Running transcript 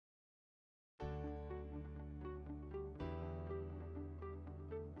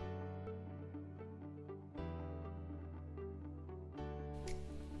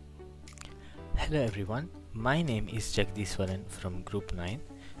Hello everyone, my name is Jagdishwaran from Group 9.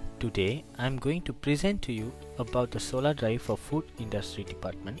 Today I am going to present to you about the solar drive for food industry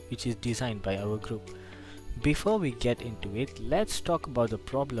department which is designed by our group. Before we get into it, let's talk about the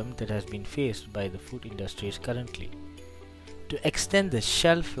problem that has been faced by the food industries currently. To extend the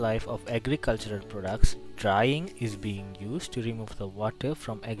shelf life of agricultural products, drying is being used to remove the water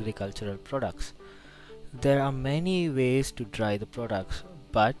from agricultural products. There are many ways to dry the products,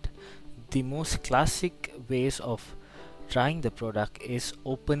 but the most classic ways of drying the product is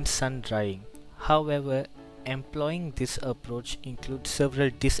open sun drying. However, employing this approach includes several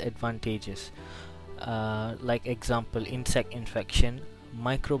disadvantages, like example insect infection,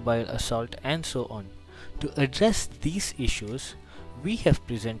 microbial assault, and so on. To address these issues, we have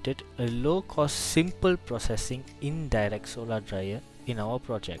presented a low-cost, simple processing indirect solar dryer in our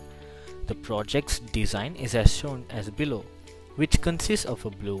project. The project's design is as shown as below, which consists of a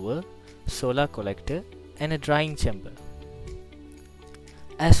blower, solar collector, and a drying chamber.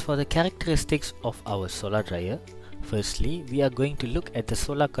 As for the characteristics of our solar dryer, firstly we are going to look at the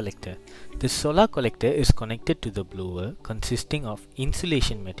solar collector. The solar collector is connected to the blower, consisting of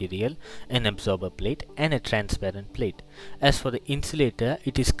insulation material, an absorber plate, and a transparent plate. As for the insulator,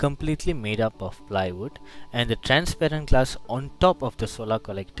 it is completely made up of plywood, and the transparent glass on top of the solar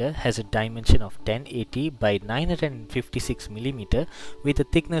collector has a dimension of 1080 by 956 mm with a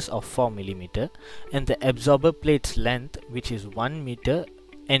thickness of 4 mm, and the absorber plate's length, which is 1 meter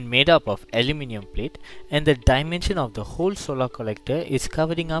and made up of aluminium plate, and the dimension of the whole solar collector is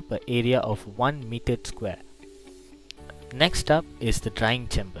covering up an area of 1 meter square. Next up is the drying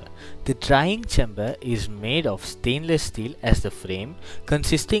chamber. The drying chamber is made of stainless steel as the frame,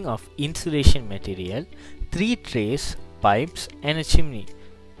 consisting of insulation material, 3 trays, pipes, and a chimney.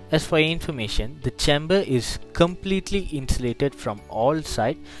 As for your information, the chamber is completely insulated from all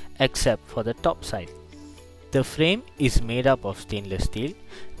sides except for the top side. The frame is made up of stainless steel.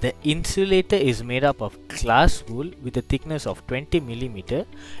 The insulator is made up of glass wool with a thickness of 20 mm,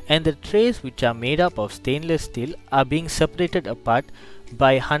 and the trays, which are made up of stainless steel, are being separated apart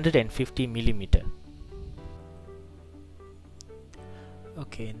by 150 mm.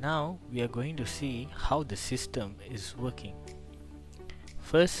 Okay, now we are going to see how the system is working.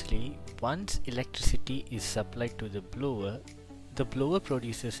 Firstly, once electricity is supplied to the blower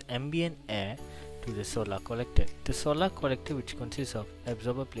produces ambient air to the solar collector. The solar collector, which consists of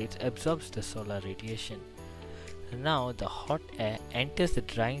absorber plates, absorbs the solar radiation. Now the hot air enters the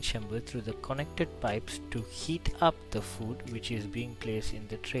drying chamber through the connected pipes to heat up the food which is being placed in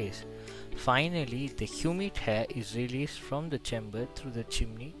the trays. Finally, the humid air is released from the chamber through the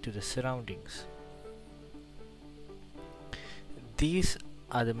chimney to the surroundings. These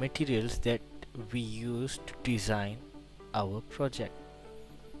are the materials that we use to design our project.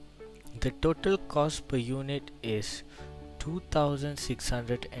 The total cost per unit is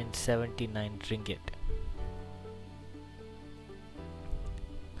 2,679 ringgit.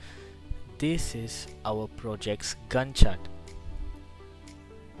 This is our project's Gantt chart.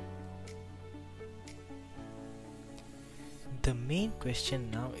 The main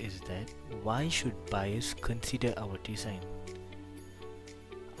question now is that why should buyers consider our design?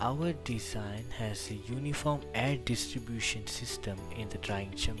 Our design has a uniform air distribution system in the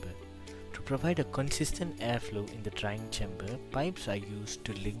drying chamber. To provide a consistent airflow in the drying chamber, pipes are used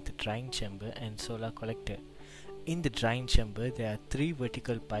to link the drying chamber and solar collector. In the drying chamber, there are 3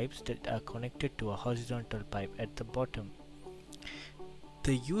 vertical pipes that are connected to a horizontal pipe at the bottom.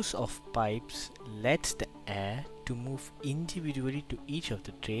 The use of pipes lets the air to move individually to each of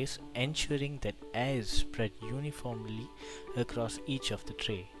the trays, ensuring that air is spread uniformly across each of the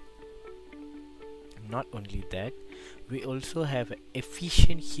tray. Not only that, we also have an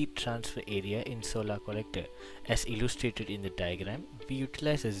efficient heat transfer area in solar collector. As illustrated in the diagram, we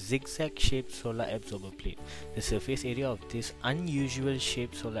utilize a zigzag shaped solar absorber plate. The surface area of this unusual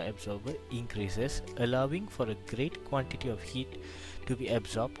shaped solar absorber increases, allowing for a great quantity of heat to be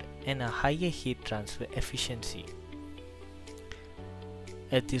absorbed and a higher heat transfer efficiency.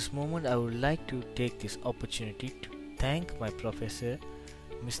 At this moment, I would like to take this opportunity to thank my professor,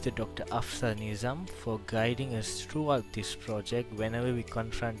 Mr. Dr. Afsar Nizam, for guiding us throughout this project whenever we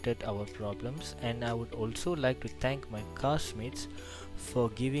confronted our problems, and I would also like to thank my classmates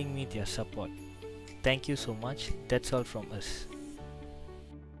for giving me their support. Thank you so much. That's all from us.